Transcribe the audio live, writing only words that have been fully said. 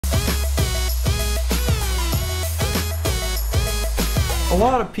A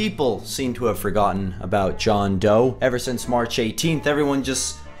lot of people seem to have forgotten about John Doe. Ever since March 18th, everyone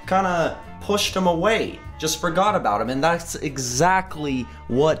just kind of pushed him away, just forgot about him, and that's exactly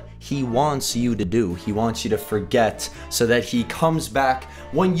what he wants you to do. He wants you to forget so that he comes back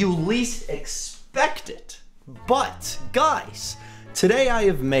when you least expect it. But, guys, today I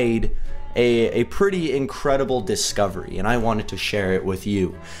have made a pretty incredible discovery, and I wanted to share it with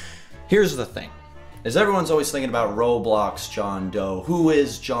you. Here's the thing. Is everyone's always thinking about Roblox John Doe. Who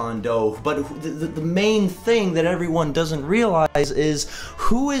is John Doe? But the main thing that everyone doesn't realize is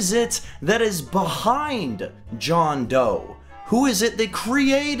who is it that is behind John Doe? Who is it that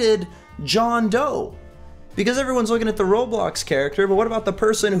created John Doe? Because everyone's looking at the Roblox character, but what about the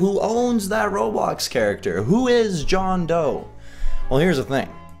person who owns that Roblox character? Who is John Doe? Well, here's the thing.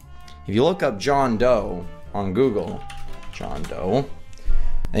 If you look up John Doe on Google, John Doe,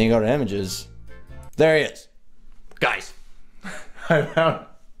 and you go to images, there he is. Guys, I found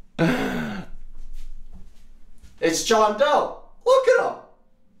it's John Doe. Look at him.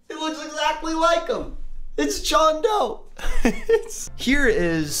 He looks exactly like him. It's John Doe. Here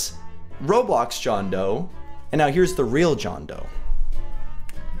is Roblox John Doe, and now here's the real John Doe.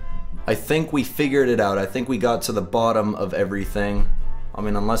 I think we figured it out. I think we got to the bottom of everything. I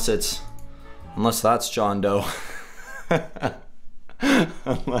mean, unless that's John Doe.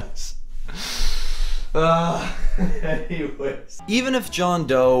 Unless... anyways. Even if John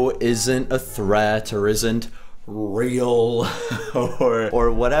Doe isn't a threat or isn't real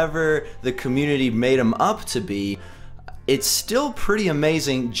or whatever the community made him up to be, it's still pretty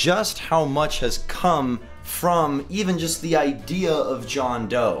amazing just how much has come from even just the idea of John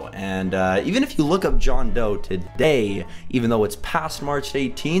Doe. And even if you look up John Doe today, even though it's past March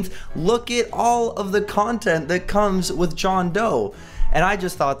 18th, look at all of the content that comes with John Doe. And I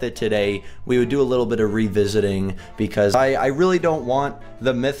just thought that today we would do a little bit of revisiting because I really don't want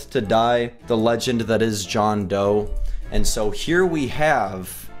the myth to die, the legend that is John Doe. And so here we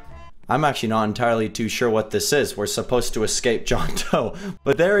have, I'm actually not entirely too sure what this is. We're supposed to escape John Doe,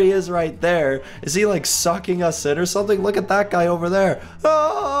 but there he is right there. Is he like sucking us in or something? Look at that guy over there.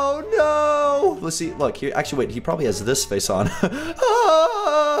 Oh no! Let's see, look, here, actually wait, he probably has this face on.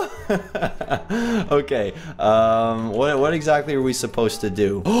 Okay, what exactly are we supposed to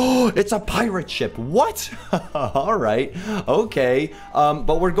do? Oh, it's a pirate ship. What? All right, okay,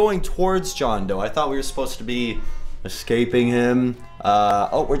 but we're going towards John Doe. I thought we were supposed to be escaping him.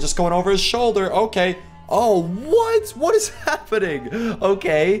 Oh, we're just going over his shoulder. Okay. Oh, what is happening?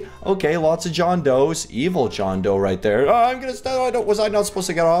 Okay, lots of John Does. Evil John Doe right there. Oh, I'm gonna stay. Was I not supposed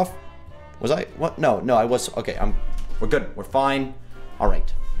to get off? Was I? What? No, I was. Okay, we're good. We're fine. All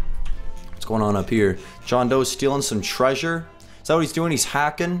right. What's going on up here? John Doe's stealing some treasure. Is that what he's doing? He's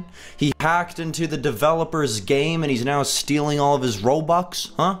hacking. He hacked into the developer's game and he's now stealing all of his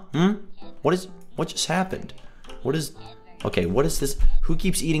Robux. Huh? What just happened? What is... Okay, what is this? Who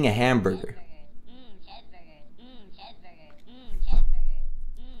keeps eating a hamburger?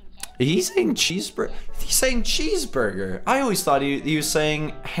 He's saying cheeseburger. He's saying cheeseburger. I always thought he was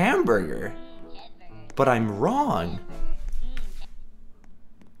saying hamburger. But I'm wrong.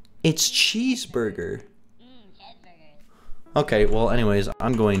 It's cheeseburger. Okay, well anyways,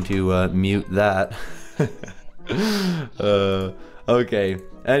 I'm going to mute that. Okay,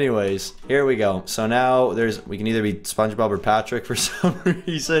 anyways, here we go. So now we can either be SpongeBob or Patrick for some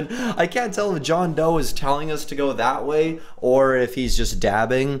reason. I can't tell if John Doe is telling us to go that way or if he's just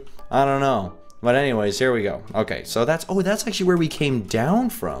dabbing. I don't know. But anyways, here we go. Okay, so that's actually where we came down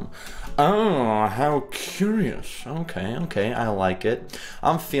from. Oh, how curious. Okay, I like it.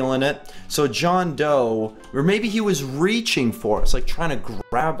 I'm feeling it. So John Doe, or maybe he was reaching for us, like trying to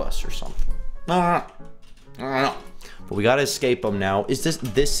grab us or something. I don't know. But we gotta escape him now. This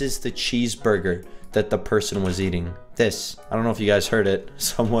is the cheeseburger that the person was eating. This. I don't know if you guys heard it.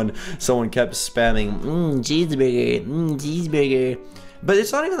 Someone kept spamming, cheeseburger, cheeseburger. But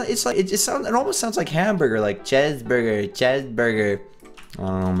it's not even, it almost sounds like hamburger, like cheeseburger. I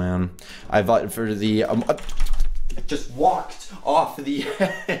don't know, man. I voted for the, I just walked off the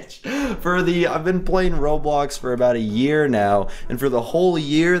edge. I've been playing Roblox for about a year now, and for the whole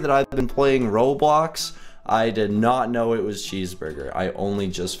year that I've been playing Roblox, I did not know it was cheeseburger. I only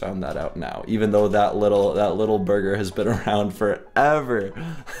just found that out now, even though that little burger has been around forever.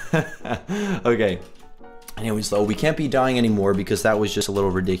 Okay. Anyways, though, we can't be dying anymore because that was just a little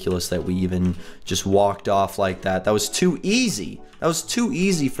ridiculous that we even just walked off like that. That was too easy. That was too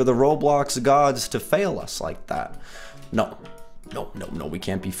easy for the Roblox gods to fail us like that. No, we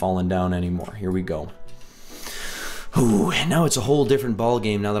can't be falling down anymore. Here we go. Ooh, now it's a whole different ball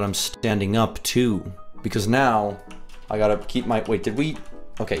game now that I'm standing up too. Because now I gotta keep my, wait, did we?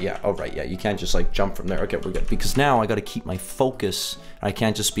 Okay, yeah, oh right, yeah, you can't just like jump from there. Okay, we're good. Because now I gotta keep my focus. I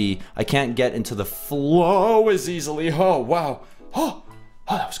can't just be, I can't get into the flow as easily. Oh, wow. Oh,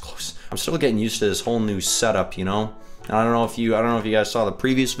 that was close. I'm still getting used to this whole new setup, you know? And I don't know if you guys saw the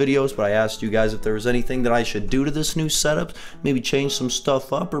previous videos, but I asked you guys if there was anything that I should do to this new setup. Maybe change some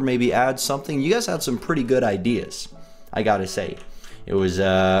stuff up or maybe add something. You guys had some pretty good ideas, I gotta say. It was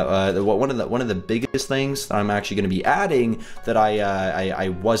one of the biggest things that I'm actually going to be adding that I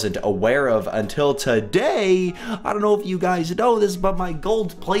wasn't aware of until today. I don't know if you guys know this, but my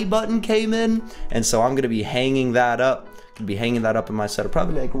gold play button came in, and so I'm going to be hanging that up. Be hanging that up in my setup,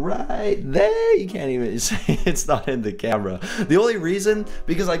 probably like right there. You can't even see, it's not in the camera. The only reason,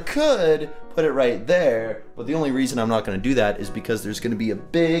 because I could put it right there, but the only reason I'm not going to do that is because there's going to be a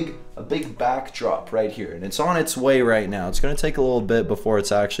big backdrop right here, and it's on its way right now. It's going to take a little bit before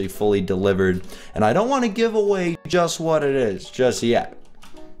it's actually fully delivered, and I don't want to give away just what it is just yet,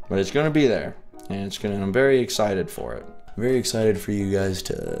 but it's going to be there, and I'm very excited for it. Very excited for you guys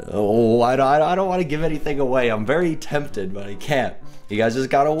to, oh, I don't want to give anything away. I'm very tempted, but I can't. You guys just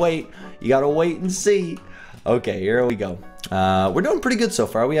gotta wait. You gotta wait and see. Okay, here we go. We're doing pretty good so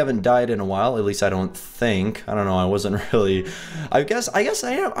far. We haven't died in a while, at least I don't think. I don't know, I wasn't really, I guess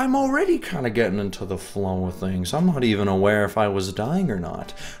I am. I'm already kind of getting into the flow of things. I'm not even aware if I was dying or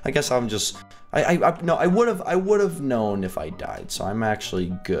not. I guess I'm just, no, I would have known if I died, so I'm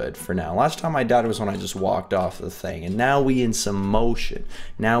actually good for now. Last time I died was when I just walked off the thing, and now we in some motion.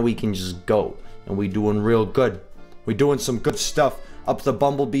 Now we can just go, and we doing real good. We doing some good stuff up the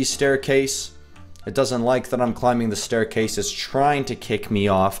bumblebee staircase. It doesn't like that I'm climbing the staircase. It's trying to kick me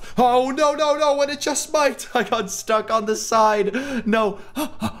off. Oh, no, no, no, and it just might. I got stuck on the side. No.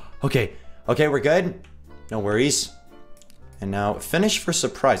 Okay, we're good. No worries. And now, finish for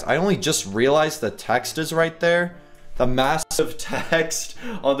surprise. I only just realized the text is right there. The massive text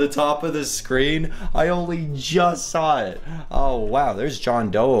on the top of the screen. I only just saw it. Oh, wow, there's John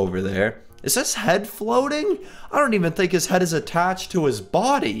Doe over there. Is his head floating? I don't even think his head is attached to his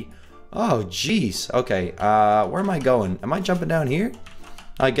body. Oh, jeez. Okay, where am I going? Am I jumping down here?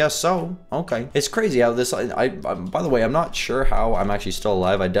 I guess so. Okay. It's crazy how this, by the way, I'm not sure how I'm actually still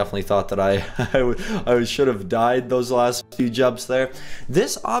alive. I definitely thought that I should have died those last few jumps there.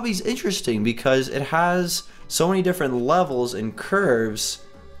 This obby's interesting because it has so many different levels and curves,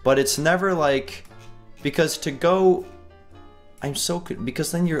 but it's never like, because to go,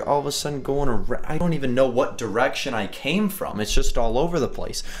 because then you're all of a sudden going around. I don't even know what direction I came from. It's just all over the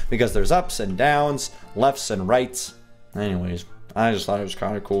place because there's ups and downs, lefts and rights. Anyways, I just thought it was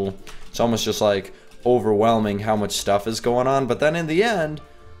kind of cool. It's almost just like overwhelming how much stuff is going on, but then in the end,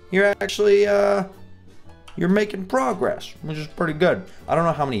 you're actually, you're making progress, which is pretty good. I don't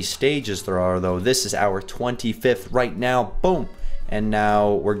know how many stages there are though. This is our 25th right now, boom. And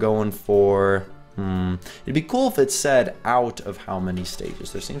now we're going for, it'd be cool if it said out of how many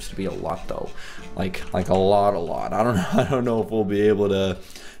stages. There seems to be a lot though, like a lot. I don't know if we'll be able to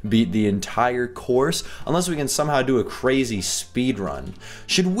beat the entire course unless we can somehow do a crazy speed run.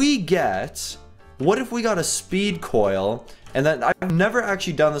 Should we get, what if we got a speed coil, and then I've never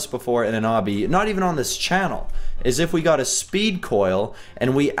actually done this before in an obby, not even on this channel, is if we got a speed coil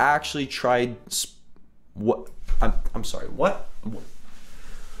and we actually tried, what, I'm sorry, what?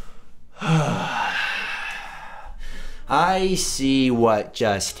 I see what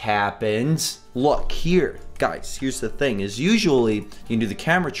just happened. Look here, guys, here's the thing, is usually you can do the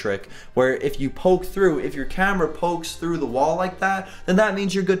camera trick where if you poke through, if your camera pokes through the wall like that, then that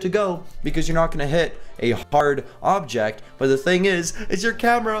means you're good to go because you're not gonna hit a hard object. But the thing is your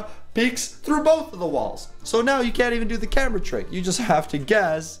camera peeks through both of the walls. So now you can't even do the camera trick. You just have to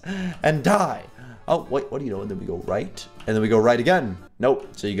guess and die. Oh, wait, what do you know? And then we go right, and then we go right again. Nope,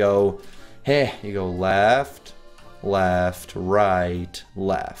 so you go, hey, you go left, left, right,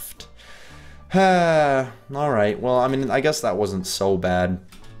 left. All right, well, I mean, I guess that wasn't so bad.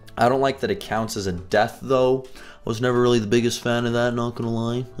 I don't like that it counts as a death, though. I was never really the biggest fan of that, not gonna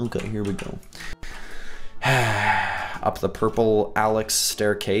lie. Okay, here we go. Up the purple Alex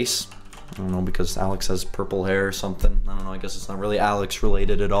staircase. I don't know, because Alex has purple hair or something. I don't know, I guess it's not really Alex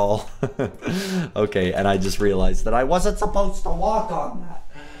related at all. Okay, and I just realized that I wasn't supposed to walk on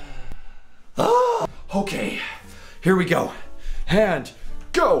that. Okay, here we go. And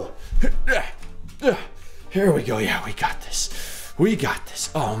go. Here we go. Yeah, we got this. We got this.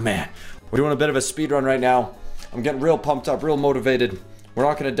 Oh man, we're doing a bit of a speed run right now. I'm getting real pumped up, real motivated. We're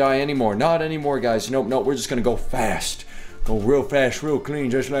not gonna die anymore. Not anymore, guys. Nope, nope, we're just gonna go fast. Go real fast, real clean,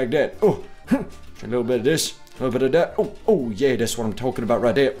 just like that. Oh, a little bit of this, a little bit of that. Oh, yeah, that's what I'm talking about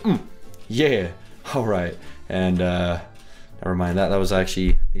right there. Yeah, all right. And never mind, that was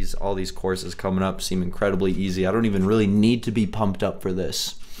actually, all these courses coming up seem incredibly easy. I don't even really need to be pumped up for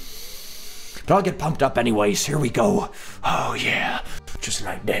this. But I'll get pumped up anyways. Here we go. Oh yeah, just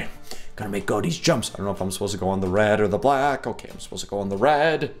like that. Gonna make all these jumps. I don't know if I'm supposed to go on the red or the black. Okay, I'm supposed to go on the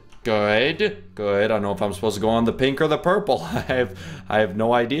red. Good, good. I don't know if I'm supposed to go on the pink or the purple. I have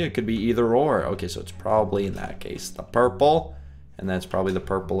no idea. It could be either or. Okay, so it's probably in that case the purple, and that's probably the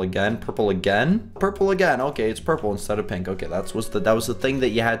purple again. Purple again. Purple again. Okay, it's purple instead of pink. Okay, that was the thing that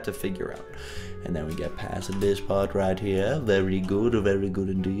you had to figure out. And then we get past this part right here. Very good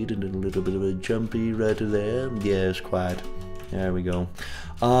indeed. And a little bit of a jumpy right there. Yes, quite. There we go.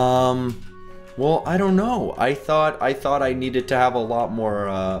 Well, I don't know. I thought I needed to have a lot more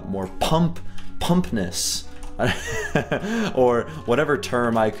pumpness, or whatever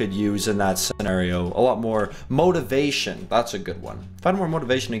term I could use in that scenario. A lot more motivation. That's a good one. If I had more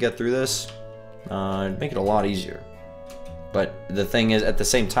motivation to get through this, it'd make it a lot easier. But the thing is, at the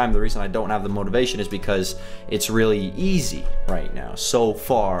same time, the reason I don't have the motivation is because it's really easy right now. So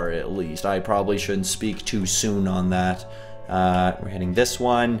far, at least. I probably shouldn't speak too soon on that. We're hitting this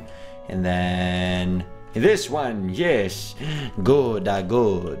one, and then this one. Yes, good,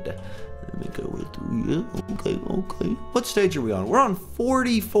 good. Let me go with you. Okay. What stage are we on? We're on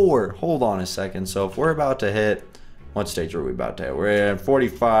 44. Hold on a second. So if we're about to hit, what stage are we about to hit? We're at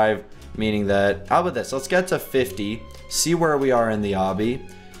 45, meaning that, how about this? Let's get to 50, see where we are in the obby,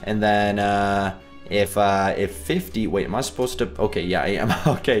 and then if 50, wait, am I supposed to, okay, yeah, I am.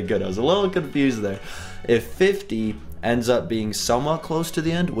 Okay, good. I was a little confused there. If 50 ends up being somewhat close to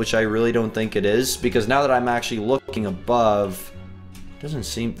the end, which I really don't think it is, because now that I'm actually looking above, doesn't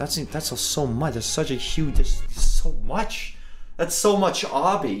seem, that's so much. That's such a huge, that's so much. That's so much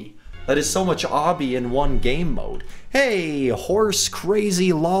obby. That is so much obby in one game mode. Hey, horse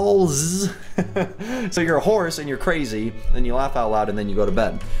crazy lols. So you're a horse and you're crazy, then you laugh out loud and then you go to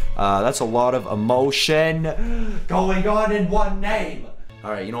bed. That's a lot of emotion going on in one name.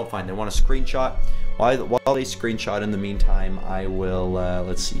 All right, you know what, fine, they want a screenshot. While they screenshot, in the meantime, I will,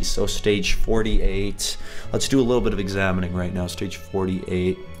 let's see, so stage 48. Let's do a little bit of examining right now, stage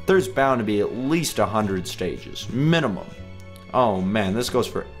 48. There's bound to be at least 100 stages, minimum. Oh man, this goes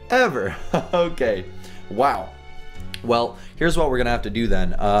forever. Okay, wow. Well, here's what we're gonna have to do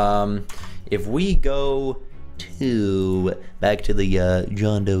then. If we go back to the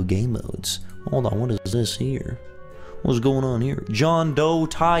John Doe game modes. Hold on, what is this here? What's going on here? John Doe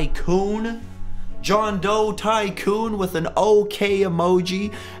Tycoon? John Doe Tycoon with an OK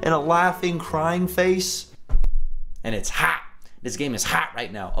emoji and a laughing, crying face. And it's hot. This game is hot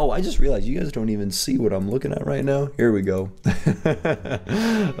right now. Oh, I just realized you guys don't even see what I'm looking at right now. Here we go.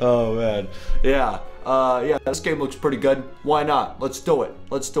 Oh, man. Yeah. Yeah, this game looks pretty good. Why not? Let's do it.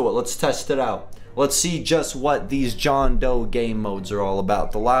 Let's do it. Let's test it out. Let's see just what these John Doe game modes are all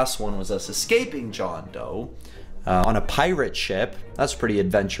about. The last one was us escaping John Doe. On a pirate ship. That's pretty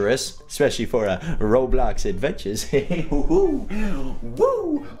adventurous, especially for Roblox adventures. Woo!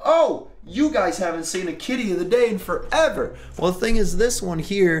 Oh, you guys haven't seen a kitty of the day in forever. Well, the thing is, this one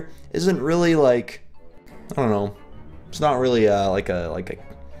here isn't really like, I don't know. It's not really like a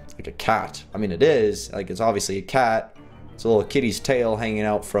cat. I mean, it is. Like, it's obviously a cat. It's a little kitty's tail hanging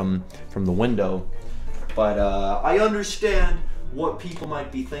out from the window. But I understand what people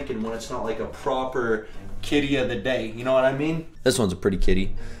might be thinking when it's not like a proper kitty of the day, you know what I mean? This one's a pretty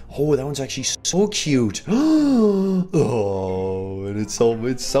kitty. Oh, that one's actually so cute. Oh, and it's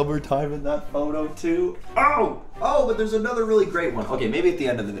summertime in that photo too. Oh, but there's another really great one. Okay, maybe at the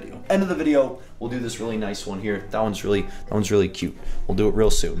end of the video. End of the video, we'll do this really nice one here. That one's really cute. We'll do it real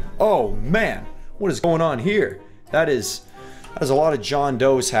soon. Oh man, what is going on here? There's a lot of John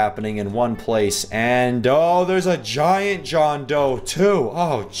Does happening in one place, and oh, there's a giant John Doe too.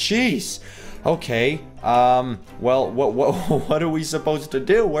 Oh, jeez. Okay, well, what are we supposed to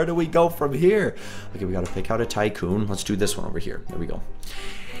do? Where do we go from here? Okay, we gotta pick out a tycoon. Let's do this one over here. There we go.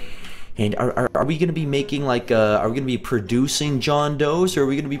 And are we gonna be making like, are we gonna be producing John Does, or are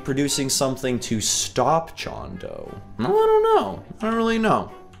we gonna be producing something to stop John Doe? No, I don't know. I don't really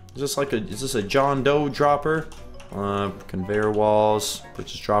know. Is this a John Doe dropper? Conveyor walls,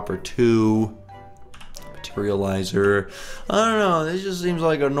 purchase dropper 2. Materializer. I don't know, this just seems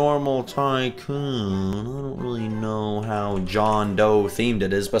like a normal tycoon. I don't really know how John Doe themed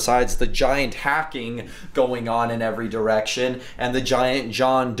it is, besides the giant hacking going on in every direction and the giant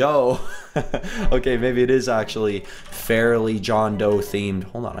John Doe. Okay, maybe it is actually fairly John Doe themed.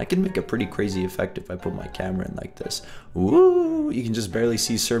 Hold on, I can make a pretty crazy effect if I put my camera in like this. Woo! You can just barely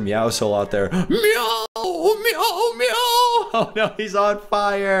see Sir Meowsole out there. Meow! Meow! Meow! Oh no, he's on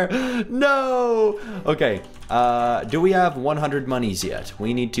fire. No. Okay. Do we have 100 monies yet?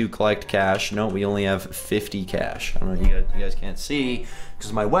 We need to collect cash. No, we only have 50 cash. I don't know, you guys can't see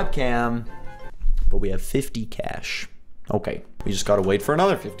because of my webcam, but we have 50 cash. Okay, we just gotta wait for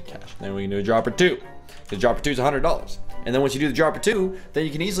another 50 cash. Then we can do a dropper 2. The dropper 2 is $100. And then once you do the dropper 2, then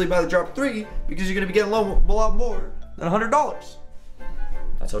you can easily buy the dropper 3 because you're gonna be getting a lot more than $100.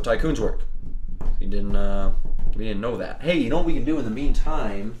 That's how tycoons work. We didn't know that. Hey, you know what we can do in the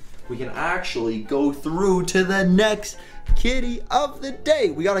meantime? We can actually go through to the next kitty of the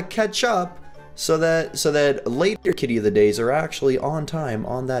day. We gotta catch up so that later kitty of the days are actually on time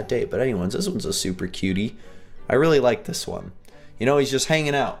on that day. But anyways, this one's a super cutie. I really like this one. You know, he's just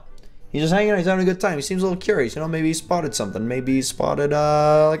hanging out. He's just hanging out, he's having a good time. He seems a little curious, you know, maybe he spotted something. Maybe he spotted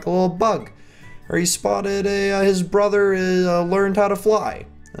like a little bug. Or he spotted his brother learned how to fly.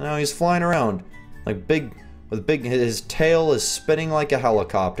 And now he's flying around. Like his tail is spinning like a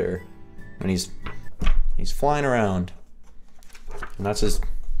helicopter. And he's flying around. And that's his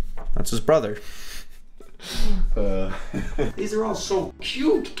brother. These are all so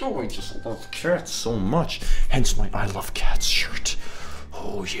cute. Oh, I just love cats so much. Hence my I love cats shirt.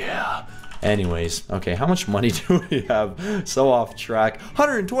 Oh yeah. Anyways, okay, how much money do we have? So off track.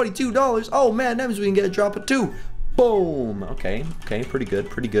 $122. Oh man, that means we can get a drop of 2. Boom. Okay, pretty good,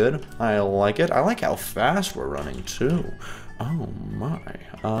 pretty good. I like it. I like how fast we're running too. Oh my.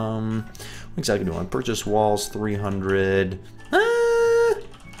 What exactly do I want? Purchase walls 300.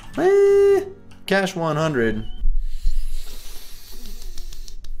 Cash 100.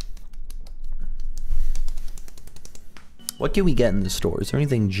 What can we get in the store? Is there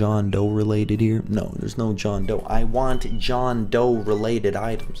anything John Doe related here? No, there's no John Doe. I want John Doe related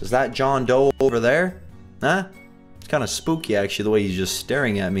items. Is that John Doe over there? Huh? It's kind of spooky actually, the way he's just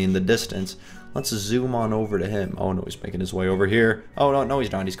staring at me in the distance. Let's zoom on over to him. Oh no, he's making his way over here. Oh no,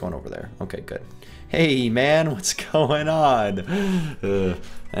 he's not. He's going over there. Okay, good. Hey man, what's going on?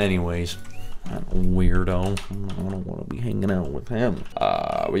 Anyways. That weirdo. I don't want to be hanging out with him.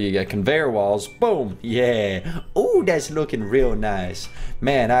 Where you get conveyor walls. Boom. Yeah. Oh, that's looking real nice.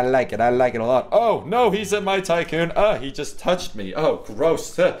 Man, I like it. I like it a lot. Oh, no, he's in my tycoon. He just touched me. Oh,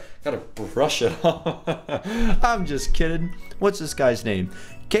 gross. Gotta brush it off. I'm just kidding. What's this guy's name?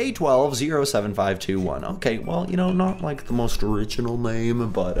 K1207521. Okay, well, you know, not like the most original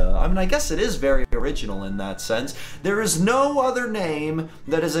name, but I mean, I guess it is very original in that sense. There is no other name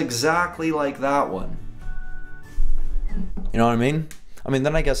that is exactly like that one. You know what I mean? I mean,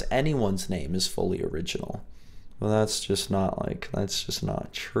 then I guess anyone's name is fully original. Well, that's just not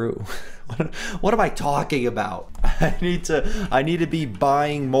true. What am I talking about? I need to be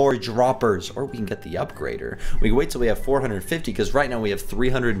buying more droppers, or we can get the upgrader. We can wait till we have 450, because right now we have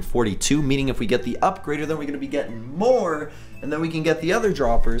 342, meaning if we get the upgrader, then we're gonna be getting more, and then we can get the other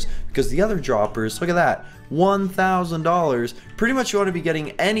droppers, because the other droppers, look at that, $1,000. Pretty much you want to be getting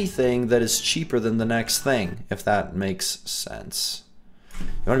anything that is cheaper than the next thing, if that makes sense.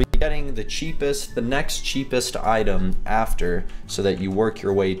 You want to be getting the next cheapest item after, so that you work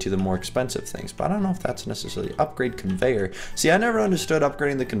your way to the more expensive things. But I don't know if that's necessarily upgrade conveyor. See, I never understood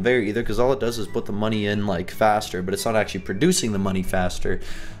upgrading the conveyor either, because all it does is put the money in like faster, but it's not actually producing the money faster.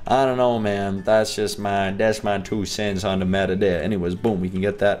 I don't know, man. That's my 2 cents on the meta there. Anyways, boom, we can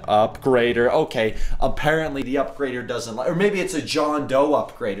get that upgrader. Okay, apparently the upgrader doesn't or maybe it's a John Doe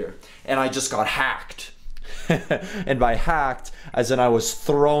upgrader, and I just got hacked. And by hacked, as in I was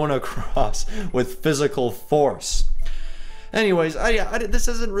thrown across with physical force. Anyways, this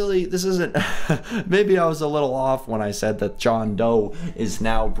isn't, maybe I was a little off when I said that John Doe is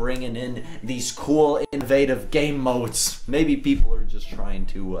now bringing in these cool, innovative game modes. Maybe people are just trying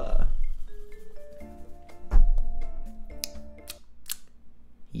to,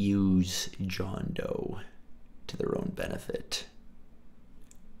 use John Doe to their own benefit.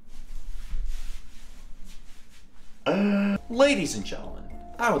 Ladies and gentlemen,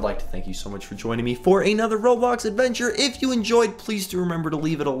 I would like to thank you so much for joining me for another Roblox adventure. If you enjoyed, please do remember to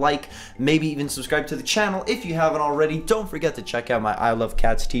leave it a like, maybe even subscribe to the channel if you haven't already. Don't forget to check out my I Love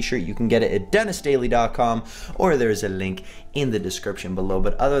Cats t-shirt. You can get it at DenisDaily.com, or there's a link in the description below.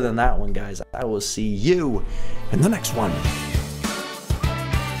 But other than that one, guys, I will see you in the next one.